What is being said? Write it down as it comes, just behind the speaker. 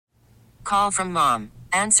Call from mom.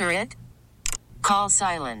 Answer it. Call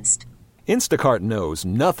silenced. Instacart knows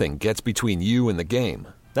nothing gets between you and the game.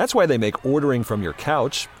 That's why they make ordering from your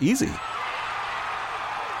couch easy.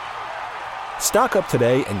 Stock up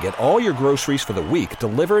today and get all your groceries for the week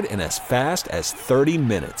delivered in as fast as 30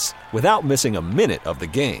 minutes without missing a minute of the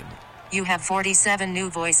game. You have 47 new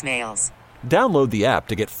voicemails. Download the app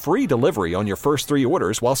to get free delivery on your first 3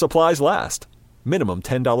 orders while supplies last. Minimum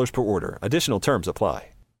 $10 per order. Additional terms apply.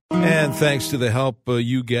 And thanks to the help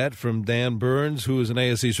you get from Dan Burns, who is an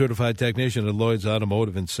ASE certified technician at Lloyd's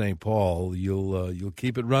Automotive in St. Paul, you'll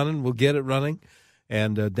keep it running. We'll get it running.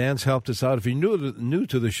 And Dan's helped us out. If you're new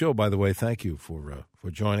to the show, by the way, thank you for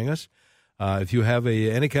joining us. If you have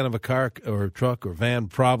any kind of a car or truck or van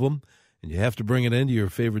problem and you have to bring it into your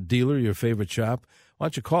favorite dealer, your favorite shop, why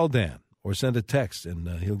don't you call Dan or send a text, and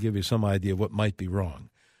he'll give you some idea of what might be wrong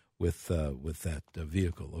with that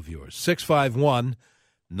vehicle of yours.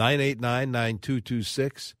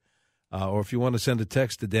 651-989-9226. Or if you want to send a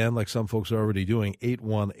text to Dan, like some folks are already doing,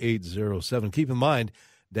 81807. Keep in mind,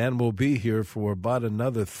 Dan will be here for about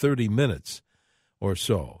another 30 minutes or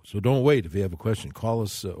so. So don't wait. If you have a question, call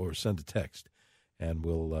us or send a text, and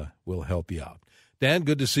we'll help you out. Dan,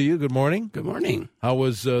 good to see you. Good morning. Good morning. How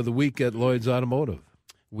was the week at Lloyd's Automotive?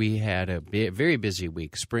 We had a very busy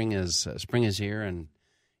week. Spring is here, and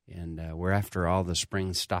we're after all the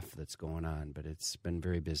spring stuff that's going on. But it's been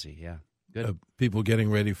very busy. Yeah, good. People getting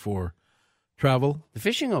ready for travel. The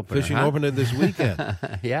fishing opener. Opener this weekend.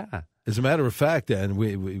 Yeah. As a matter of fact,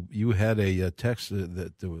 Dan, you had a text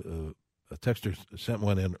that a texter sent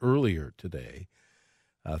one in earlier today,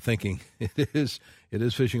 thinking it is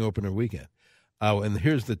fishing opener weekend. And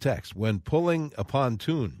here's the text: when pulling a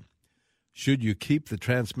pontoon, should you keep the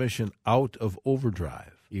transmission out of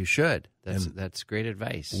overdrive? You should. That's great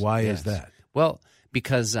advice. Why is that? Well,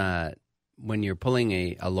 because when you're pulling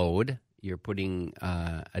a load, you're putting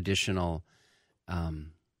additional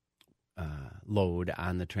load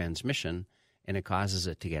on the transmission, and it causes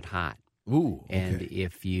it to get hot. Ooh, okay. And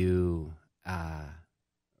if you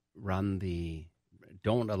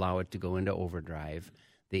don't allow it to go into overdrive,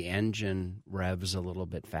 the engine revs a little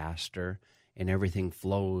bit faster, and everything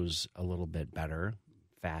flows a little bit better,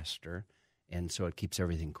 faster, and so it keeps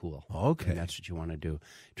everything cool. Okay. And that's what you want to do.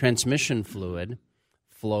 Transmission fluid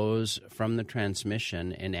flows from the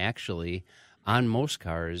transmission, and actually, on most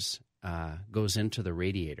cars, goes into the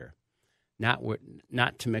radiator. Not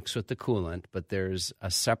to mix with the coolant, but there's a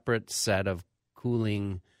separate set of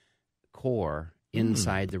cooling core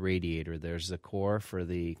inside the radiator. There's the core for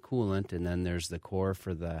the coolant, and then there's the core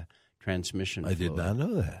for the transmission fluid. I did not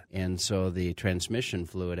know that. And so the transmission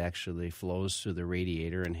fluid actually flows through the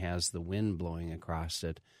radiator and has the wind blowing across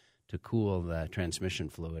it to cool the transmission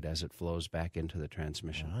fluid as it flows back into the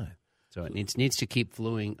transmission. Right. So it needs to keep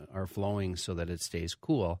flowing so that it stays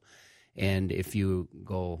cool. And if you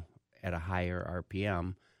go at a higher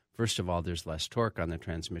RPM, first of all, there's less torque on the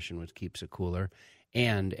transmission, which keeps it cooler,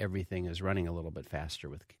 and everything is running a little bit faster,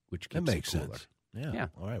 which keeps that makes it cooler. Sense. Yeah. Yeah.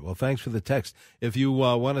 All right. Well, thanks for the text. If you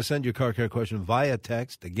want to send your car care question via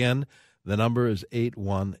text, again, the number is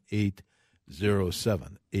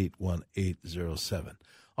 81807. 81807.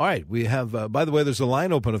 All right. We have, by the way, there's a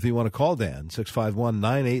line open if you want to call Dan,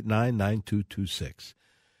 651-989-9226.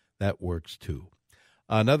 That works too.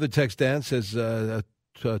 Another text, Dan, says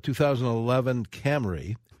 2011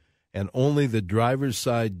 Camry, and only the driver's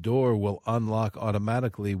side door will unlock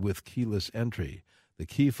automatically with keyless entry. The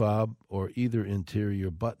key fob or either interior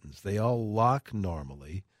buttons. They all lock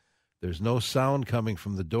normally. There's no sound coming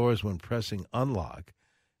from the doors when pressing unlock,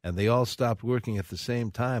 and they all stopped working at the same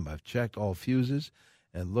time. I've checked all fuses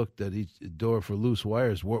and looked at each door for loose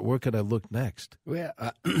wires. Where could I look next? Well,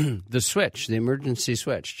 the switch, the emergency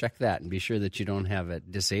switch, check that and be sure that you don't have it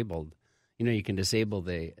disabled. You know, you can disable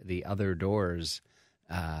the other doors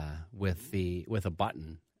with a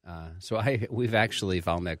button. So we've actually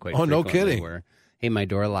found that quite frequently. No kidding. Where, hey, my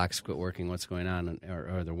door locks quit working, what's going on?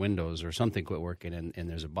 Or the windows or something quit working, and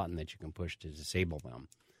there's a button that you can push to disable them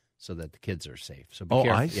so that the kids are safe. So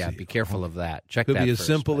I see. Yeah, be careful of that. Check Could that be as first,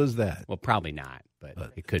 simple as that. Well, probably not, but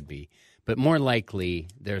it could be. But more likely,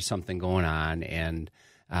 there's something going on, and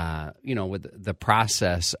with the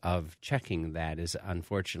process of checking that is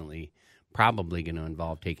unfortunately probably going to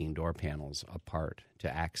involve taking door panels apart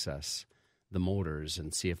to access the motors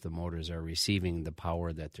and see if the motors are receiving the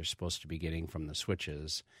power that they're supposed to be getting from the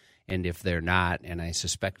switches. And if they're not, and I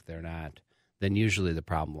suspect they're not, then usually the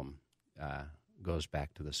problem goes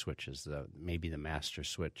back to the switches. Maybe the master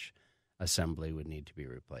switch assembly would need to be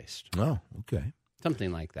replaced. Oh, okay.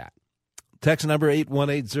 Something like that. Text number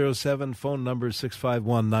 81807, phone number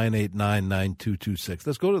 651-989-9226.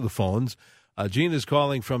 Let's go to the phones. Gene is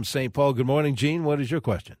calling from St. Paul. Good morning, Gene. What is your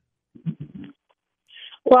question?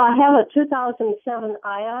 Well, I have a 2007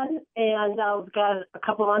 Ion, and I got it a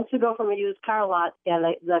couple months ago from a used car lot, and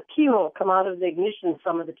the key won't come out of the ignition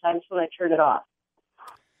some of the times when I turn it off.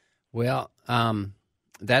 Well,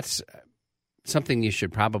 that's something you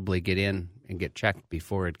should probably get in and get checked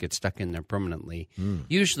before it gets stuck in there permanently.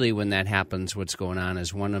 Usually when that happens, what's going on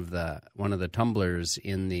is one of the tumblers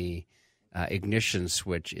in the ignition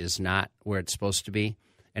switch is not where it's supposed to be,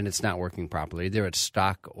 and it's not working properly. Either it's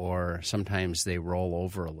stuck or sometimes they roll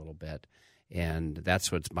over a little bit, and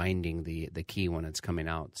that's what's binding the key when it's coming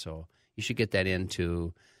out. So you should get that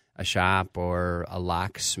into a shop or a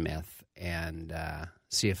locksmith and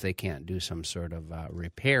see if they can't do some sort of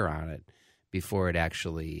repair on it before it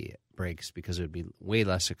actually breaks, because it would be way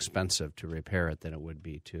less expensive to repair it than it would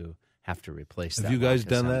be to have to replace that. Have you guys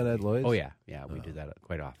done assembly. that at Lloyd's? Oh, yeah. Yeah, we do that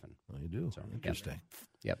quite often. Oh, you do? So, Interesting.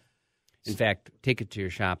 Yep. In fact, take it to your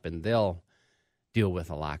shop and they'll deal with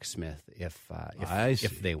a locksmith if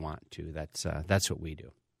they want to. That's what we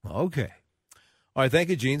do. Okay. All right, thank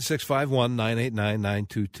you, Gene.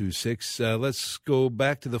 651-989-9226. Let's go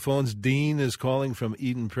back to the phones. Dean is calling from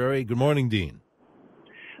Eden Prairie. Good morning, Dean.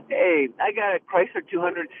 Hey, I got a Chrysler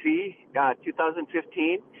 200C,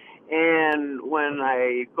 2015, and when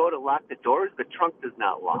I go to lock the doors, the trunk does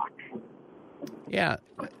not lock. Yeah,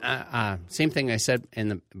 same thing I said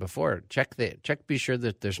before. Check. Be sure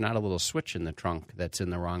that there's not a little switch in the trunk that's in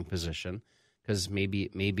the wrong position, because maybe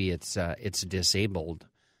it's disabled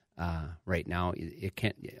right now. It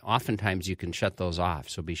can't. Oftentimes you can shut those off,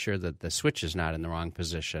 so be sure that the switch is not in the wrong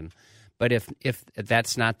position. But if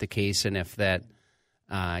that's not the case, and if that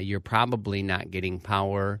you're probably not getting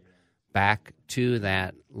power back to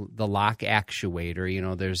the lock actuator. You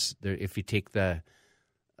know, if you take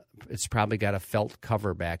it's probably got a felt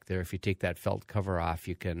cover back there. If you take that felt cover off,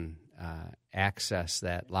 you can access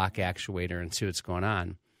that lock actuator and see what's going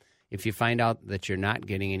on. If you find out that you're not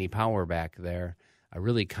getting any power back there, a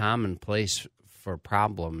really common place for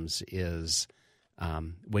problems is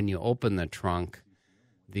when you open the trunk,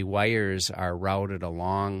 the wires are routed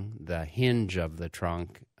along the hinge of the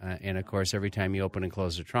trunk. And, of course, every time you open and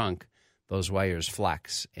close the trunk, those wires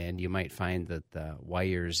flex. And you might find that the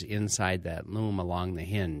wires inside that loom along the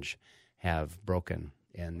hinge have broken,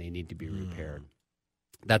 and they need to be repaired.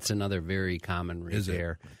 That's another very common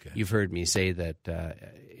repair. Okay. You've heard me say that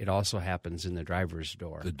it also happens in the driver's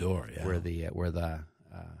door. The door, yeah. Where the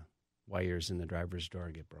wires in the driver's door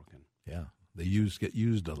get broken. Yeah. They get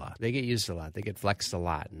used a lot. They get used a lot. They get flexed a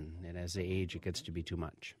lot, and as they age, it gets to be too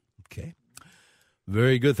much. Okay.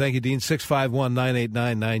 Very good. Thank you, Dean.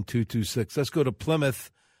 651-989-9226. Let's go to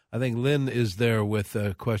Plymouth. I think Lynn is there with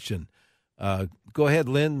a question. Go ahead,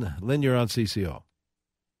 Lynn. Lynn, you're on CCO.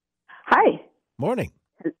 Hi. Morning.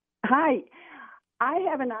 Hi. I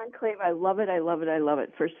have an Enclave. I love it. I love it. I love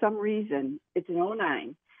it. For some reason, it's an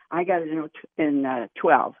 09. I got it in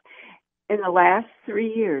 12. In the last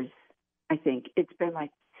 3 years, I think it's been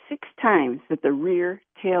like 6 times that the rear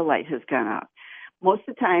tail light has gone out. Most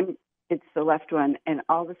of the time, it's the left one, and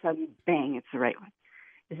all of a sudden, bang, it's the right one.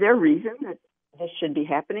 Is there a reason that this should be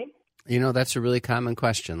happening? You know, that's a really common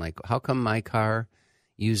question. Like, how come my car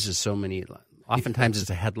uses so many? Oftentimes it's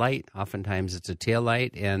a headlight. Oftentimes it's a tail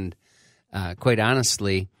light. And quite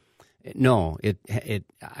honestly, no,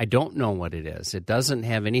 I don't know what it is. It doesn't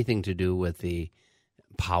have anything to do with the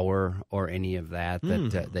power or any of that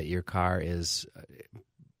that your car is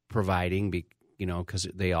providing, because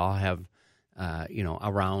they all have,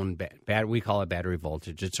 around we call it battery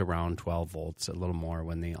voltage. It's around 12 volts, a little more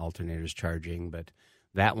when the alternator's charging, but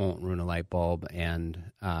that won't ruin a light bulb.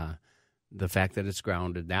 And the fact that it's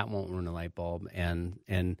grounded, that won't ruin a light bulb.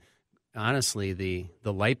 And honestly, the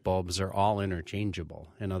light bulbs are all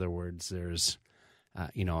interchangeable. In other words, there's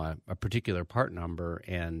a particular part number,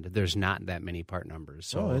 and there's not that many part numbers.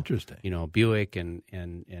 So, interesting. Buick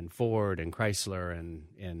and Ford and Chrysler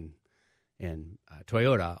and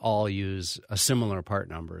Toyota all use a similar part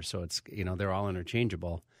number. So it's they're all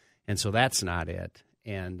interchangeable, and so that's not it.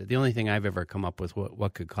 And the only thing I've ever come up with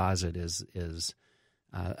what could cause it is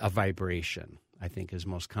a vibration. I think is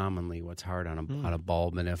most commonly what's hard on a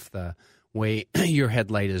bulb, and if the way your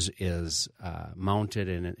headlight is mounted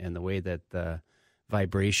and the way that the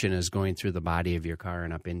vibration is going through the body of your car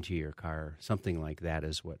and up into your car, something like that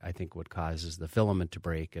is what I think what causes the filament to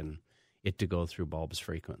break and it to go through bulbs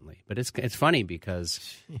frequently. But it's funny because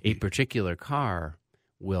a particular car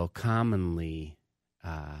will commonly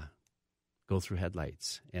go through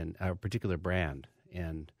headlights, and a particular brand,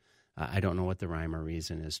 and I don't know what the rhyme or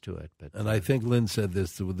reason is to it. But And I think Lynn said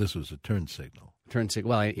this was a turn signal. turn signal.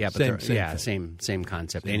 Well, yeah, but same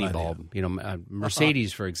concept. Same Any idea. bulb.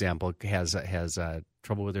 Mercedes, for example, has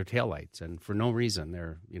trouble with their taillights, and for no reason.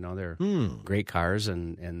 They're great cars,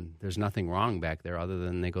 and there's nothing wrong back there other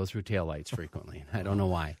than they go through taillights frequently. I don't know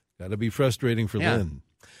why. Got to be frustrating for Lynn.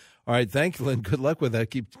 All right, thank you, Lynn. Good luck with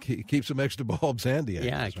that. Keep some extra bulbs handy.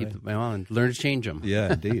 And learn to change them.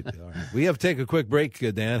 Yeah, indeed. All right. We have to take a quick break,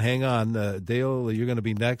 Dan. Hang on. Dale, you're going to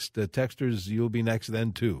be next. Texters, you'll be next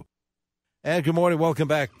then, too. And good morning. Welcome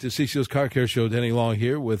back to CCO's Car Care Show. Denny Long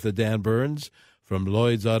here with Dan Burns from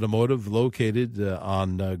Lloyd's Automotive, located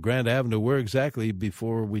on Grand Avenue. Where exactly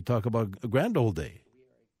before we talk about Grand Old Day?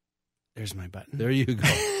 There's my button. There you go.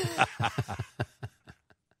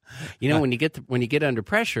 When you get under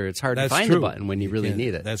pressure, it's hard to find the button when you really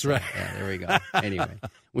need it. That's right. Yeah, there we go. Anyway,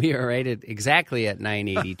 we are right exactly at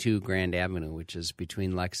 982 Grand Avenue, which is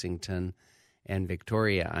between Lexington and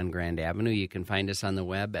Victoria on Grand Avenue. You can find us on the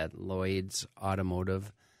web at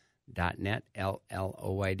lloydsautomotive.net,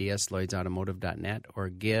 LLOYDS, lloydsautomotive.net, or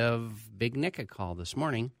give Big Nick a call this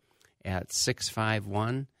morning at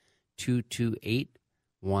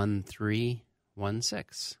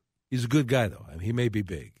 651-228-1316. He's a good guy, though. I mean, he may be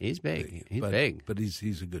big. He's big. He's big, but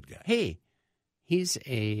he's a good guy. Hey, he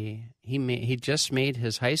just made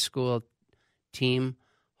his high school team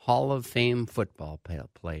Hall of Fame football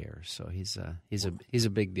player. So he's a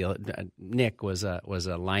big deal. Nick was a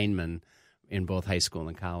lineman in both high school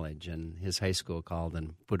and college, and his high school called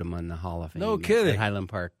and put him on the Hall of Fame. No kidding. At Highland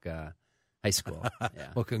Park High School. Yeah.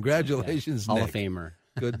 Well, congratulations, Hall Nick. of Famer.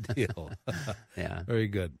 Good deal. Yeah. Very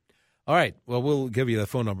good. All right. Well, we'll give you the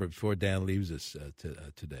phone number before Dan leaves us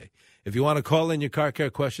today. If you want to call in your car care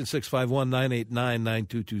question,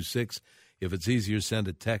 651-989-9226. If it's easier, send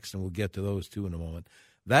a text, and we'll get to those, too, in a moment.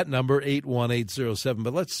 That number, 81807.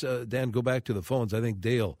 But let's, Dan, go back to the phones. I think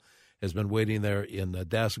Dale has been waiting there in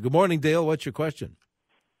Dassel. Good morning, Dale. What's your question?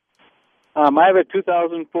 I have a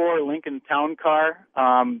 2004 Lincoln Town Car.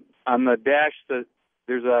 On the dash,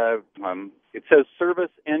 there's it says service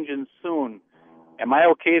engine soon. Am I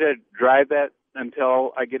okay to drive that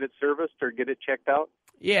until I get it serviced or get it checked out?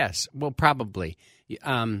 Yes, well, probably.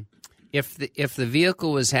 If the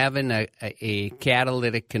vehicle was having a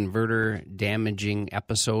catalytic converter damaging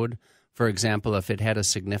episode, for example, if it had a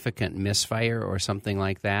significant misfire or something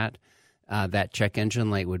like that, that check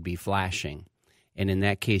engine light would be flashing, and in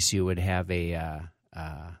that case, you would have a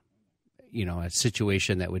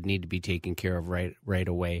situation that would need to be taken care of right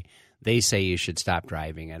away. They say you should stop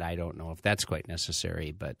driving it. I don't know if that's quite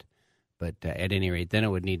necessary, but at any rate, then it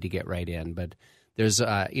would need to get right in. But there's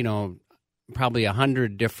probably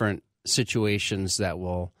 100 different situations that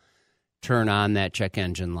will turn on that check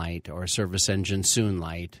engine light or service engine soon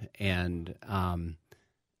light, and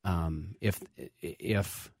if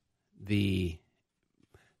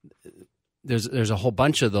there's a whole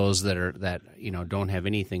bunch of those that don't have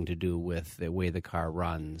anything to do with the way the car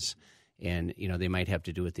runs. And, they might have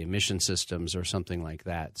to do with the emission systems or something like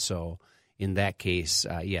that. So in that case,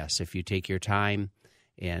 yes, if you take your time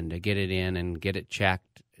and get it in and get it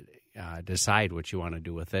checked, decide what you want to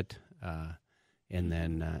do with it, and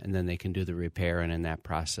then they can do the repair. And in that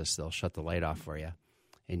process, they'll shut the light off for you,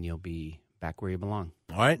 and you'll be back where you belong.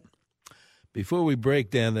 All right. Before we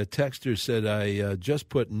break, Dan, the texter said, I just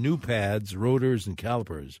put new pads, rotors, and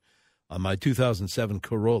calipers on my 2007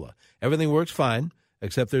 Corolla. Everything works fine,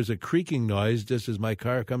 except there's a creaking noise just as my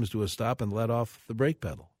car comes to a stop and let off the brake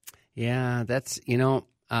pedal. Yeah, that's,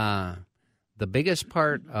 the biggest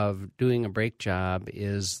part of doing a brake job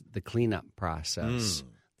is the cleanup process.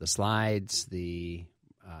 The slides, where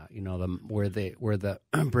the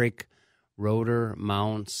brake rotor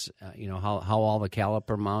mounts, how all the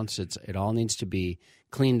caliper mounts, it all needs to be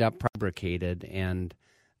cleaned up, fabricated, and,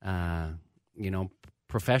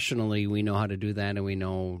 professionally, we know how to do that, and we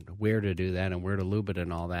know where to do that and where to lube it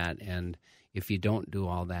and all that. And if you don't do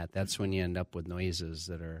all that, that's when you end up with noises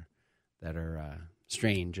that are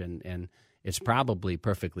strange. And it's probably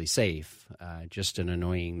perfectly safe, just an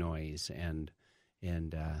annoying noise. And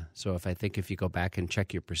so if you go back and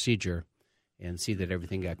check your procedure and see that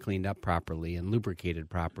everything got cleaned up properly and lubricated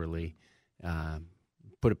properly,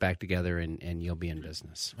 put it back together, and you'll be in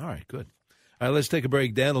business. All right, good. All right, let's take a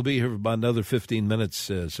break. Dan will be here for about another 15 minutes,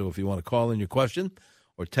 so if you want to call in your question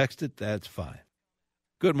or text it, that's fine.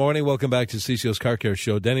 Good morning. Welcome back to CCO's Car Care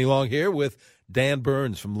Show. Denny Long here with Dan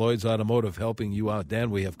Burns from Lloyd's Automotive helping you out.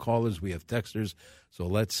 Dan, we have callers, we have texters, so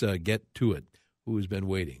let's get to it. Who has been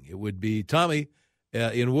waiting? It would be Tommy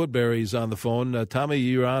in Woodbury's on the phone. Tommy,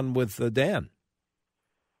 you're on with Dan.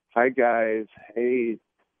 Hi, guys. Hey,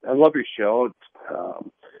 I love your show.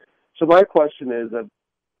 So my question is,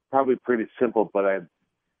 probably pretty simple, but I've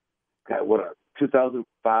got a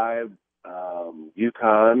 2005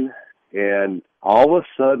 Yukon, and all of a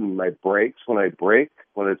sudden my brakes, when it's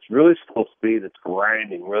really slow speed, it's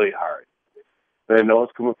grinding really hard. And I know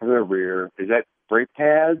it's coming from the rear. Is that brake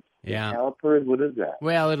pads? Yeah. Calipers? What is that?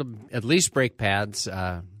 Well, it'll at least brake pads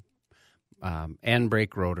and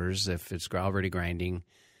brake rotors if it's already grinding.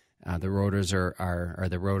 The rotors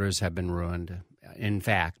the rotors have been ruined. In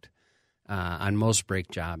fact, on most brake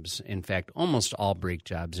jobs, in fact, almost all brake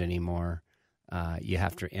jobs anymore, you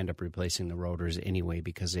have to end up replacing the rotors anyway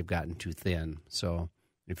because they've gotten too thin. So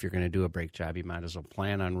if you're going to do a brake job, you might as well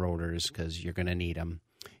plan on rotors because you're going to need them.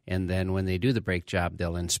 And then when they do the brake job,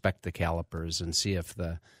 they'll inspect the calipers and see if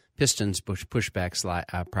the pistons push back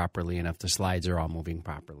properly and if the slides are all moving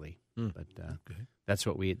properly. But Okay. that's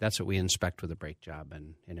what we inspect with a brake job.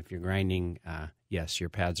 And if you're grinding, yes, your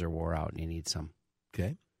pads are wore out and you need some.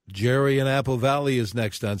 Okay. Jerry in Apple Valley is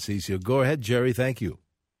next on CCO. Go ahead, Jerry. Thank you.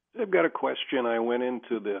 I've got a question. I went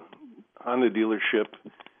into the Honda dealership,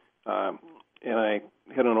 and I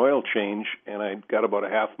had an oil change, and I got about a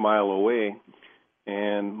half mile away,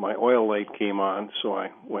 and my oil light came on, so I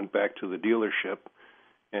went back to the dealership,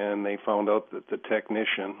 and they found out that the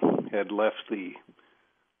technician had left the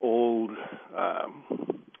old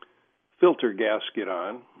filter gasket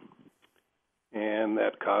on, and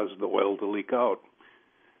that caused the oil to leak out.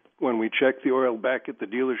 When we checked the oil back at the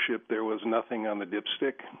dealership, there was nothing on the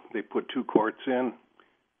dipstick. They put 2 quarts in,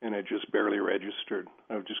 and it just barely registered.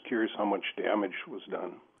 I was just curious how much damage was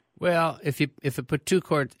done. Well, if it put 2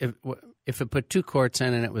 quarts if it put 2 quarts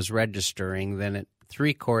in and it was registering, then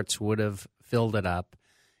 3 quarts would have filled it up,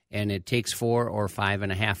 and it takes 4 or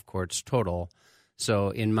 5.5 quarts total.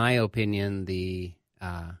 So, in my opinion, the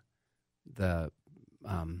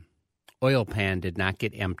oil pan did not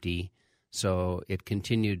get empty. So it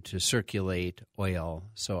continued to circulate oil.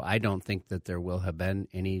 So I don't think that there will have been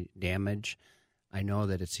any damage. I know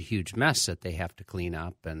that it's a huge mess that they have to clean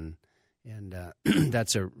up, and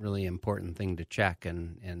that's a really important thing to check.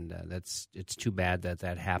 And it's too bad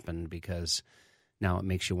that happened because now it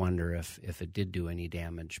makes you wonder if it did do any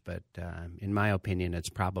damage. But in my opinion, it's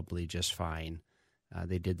probably just fine.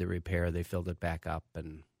 They did the repair, they filled it back up,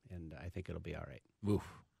 and I think it'll be all right. Oof.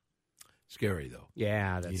 Scary, though.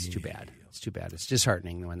 Yeah, that's too bad. It's too bad. It's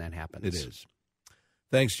disheartening when that happens. It is.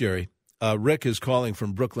 Thanks, Jerry. Rick is calling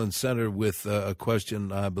from Brooklyn Center with a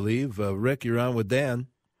question, I believe. Rick, you're on with Dan.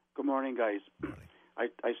 Good morning, guys.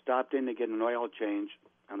 I stopped in to get an oil change,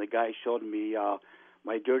 and the guy showed me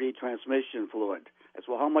my dirty transmission fluid. I said,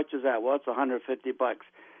 well, how much is that? Well, it's $150.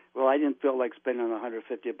 Well, I didn't feel like spending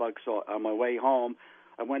 $150, so on my way home,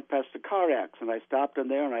 I went past the CarX, and I stopped in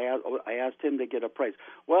there, and I asked him to get a price.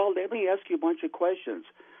 Well, let me ask you a bunch of questions.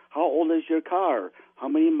 How old is your car? How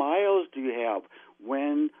many miles do you have?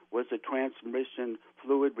 When was the transmission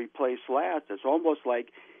fluid replaced last? It's almost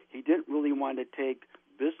like he didn't really want to take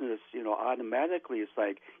business, automatically. It's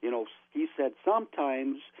like, he said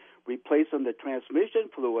sometimes replacing the transmission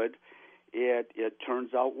fluid, it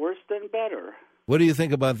turns out worse than better. What do you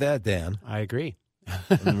think about that, Dan? I agree.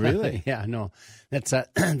 Really? Yeah, no,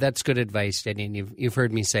 that's good advice, Eddie. And you've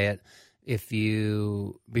heard me say it.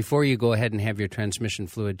 Before you go ahead and have your transmission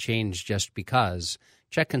fluid changed, just because,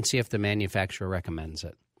 check and see if the manufacturer recommends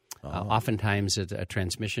it. Oftentimes, a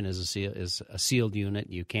transmission is a sealed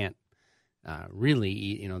unit. You can't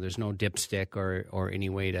really, there's no dipstick or any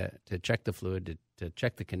way to check the fluid to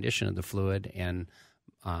check the condition of the fluid. And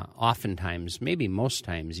oftentimes, maybe most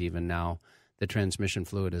times even now, the transmission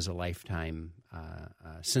fluid is a lifetime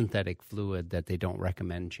synthetic fluid that they don't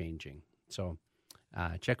recommend changing. So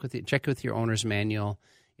check with your owner's manual.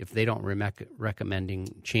 If they don't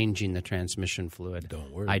recommending changing the transmission fluid,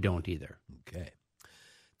 don't worry. I don't either. Okay.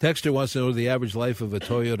 Texter wants to know the average life of a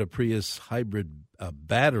Toyota Prius hybrid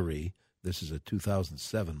battery. This is a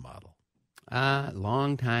 2007 model.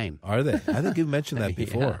 Long time. Are they? I think you've mentioned that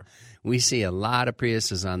before. Yeah. We see a lot of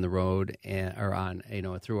Priuses on the road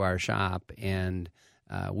through our shop, and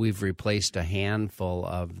we've replaced a handful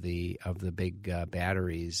of the big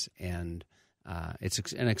batteries, and it's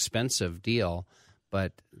an expensive deal,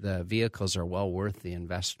 but the vehicles are well worth the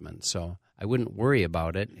investment. So I wouldn't worry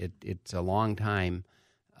about it. It's a long time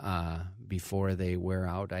before they wear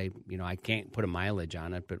out. I can't put a mileage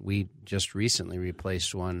on it, but we just recently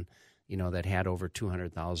replaced one that had over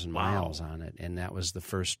 200,000 miles on it, and that was the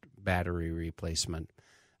first battery replacement.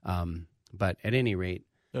 But at any rate,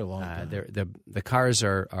 the cars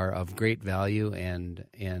are of great value, and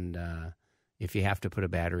if you have to put a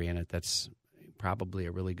battery in it, that's probably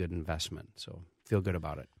a really good investment. So feel good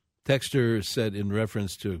about it. Texter said in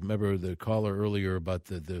reference to, remember the caller earlier about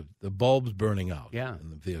the bulbs burning out in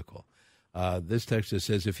the vehicle. This texter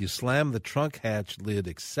says, if you slam the trunk hatch lid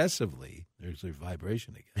excessively, there's a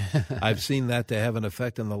vibration again. I've seen that to have an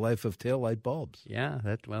effect on the life of taillight bulbs. Yeah,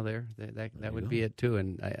 that would be it too.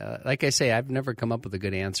 And like I say, I've never come up with a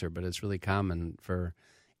good answer, but it's really common for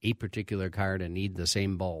a particular car to need the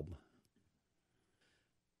same bulb.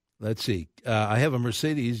 Let's see. I have a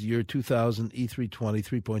Mercedes year 2000 E320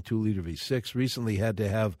 3.2-liter V6. Recently had to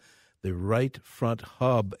have the right front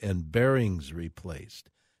hub and bearings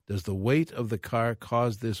replaced. Does the weight of the car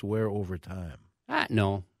cause this wear over time?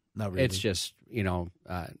 No. Not really. It's just,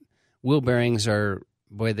 wheel bearings are,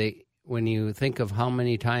 when you think of how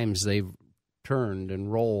many times they've turned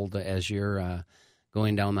and rolled as you're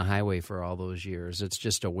going down the highway for all those years, it's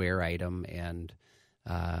just a wear item. And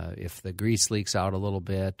if the grease leaks out a little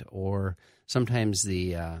bit, or sometimes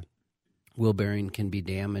the wheel bearing can be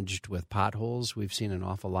damaged with potholes. We've seen an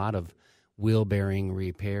awful lot of wheel bearing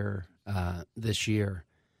repair this year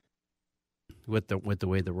with the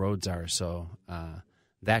way the roads are. So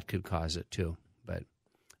that could cause it too. But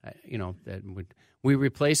we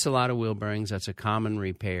replace a lot of wheel bearings. That's a common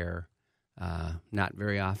repair. Not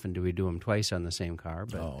very often do we do them twice on the same car.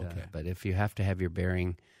 But but if you have to have your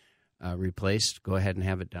bearing replaced, go ahead and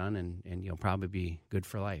have it done, and you'll probably be good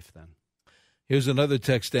for life then. Here's another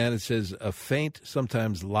text, Dan. It says, a faint,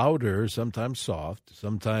 sometimes louder, sometimes soft,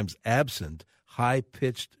 sometimes absent,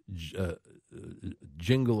 high-pitched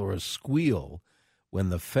jingle or a squeal when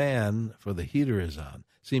the fan for the heater is on.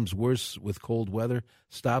 Seems worse with cold weather.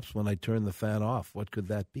 Stops when I turn the fan off. What could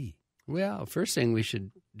that be? Well, first thing we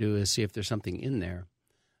should do is see if there's something in there.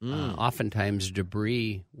 Oftentimes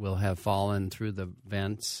debris will have fallen through the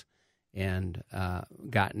vents and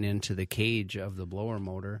gotten into the cage of the blower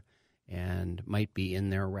motor and might be in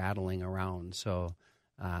there rattling around. So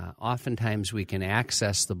oftentimes we can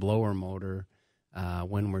access the blower motor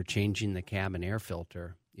when we're changing the cabin air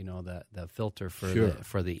filter, the filter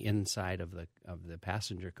for the inside of the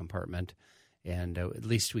passenger compartment. And at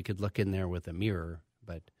least we could look in there with a mirror.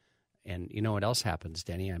 And you know what else happens,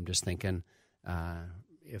 Denny? I'm just thinking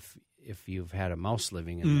if you've had a mouse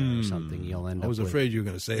living in there or something, you'll end up. I was afraid you were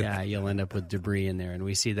going to say that. Yeah, you'll end up with debris in there, and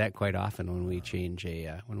we see that quite often when we change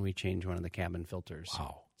one of the cabin filters.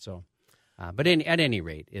 Wow. So, but at any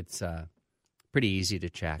rate, it's pretty easy to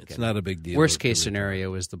check. It's not a big deal. Worst case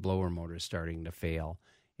scenario is the blower motor starting to fail,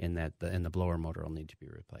 and the blower motor will need to be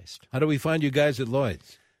replaced. How do we find you guys at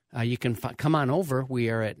Lloyd's? You can come on over. We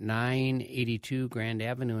are at 982 Grand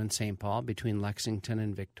Avenue in St. Paul, between Lexington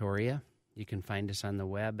and Victoria. You can find us on the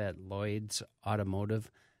web at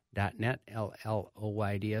lloydsautomotive.net,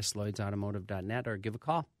 LLOYDS, lloydsautomotive.net, or give a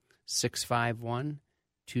call,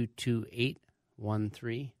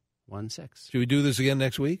 651-228-1316. Should we do this again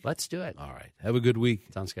next week? Let's do it. All right. Have a good week.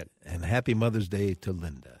 Sounds good. And happy Mother's Day to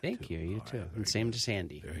Linda. Thank you. You too. And same to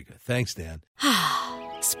Sandy. Very good. Thanks, Dan.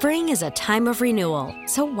 Spring is a time of renewal,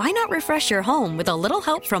 so why not refresh your home with a little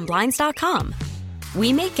help from Blinds.com?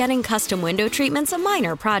 We make getting custom window treatments a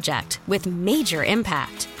minor project with major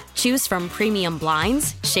impact. Choose from premium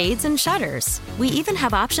blinds, shades, and shutters. We even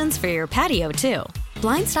have options for your patio, too.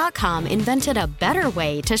 Blinds.com invented a better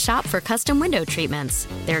way to shop for custom window treatments.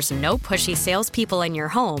 There's no pushy salespeople in your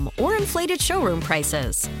home or inflated showroom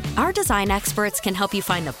prices. Our design experts can help you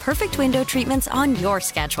find the perfect window treatments on your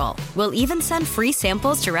schedule. We'll even send free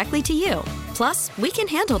samples directly to you. Plus, we can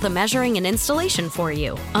handle the measuring and installation for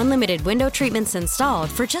you. Unlimited window treatments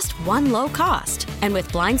installed for just one low cost. And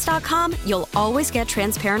with Blinds.com, you'll always get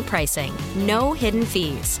transparent pricing. No hidden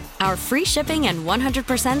fees. Our free shipping and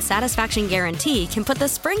 100% satisfaction guarantee can put the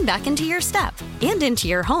spring back into your step and into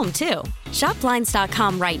your home, too. Shop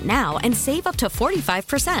Blinds.com right now and save up to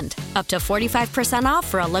 45%. Up to 45% off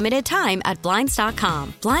for a limited time at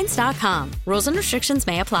Blinds.com. Blinds.com. Rules and restrictions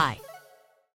may apply.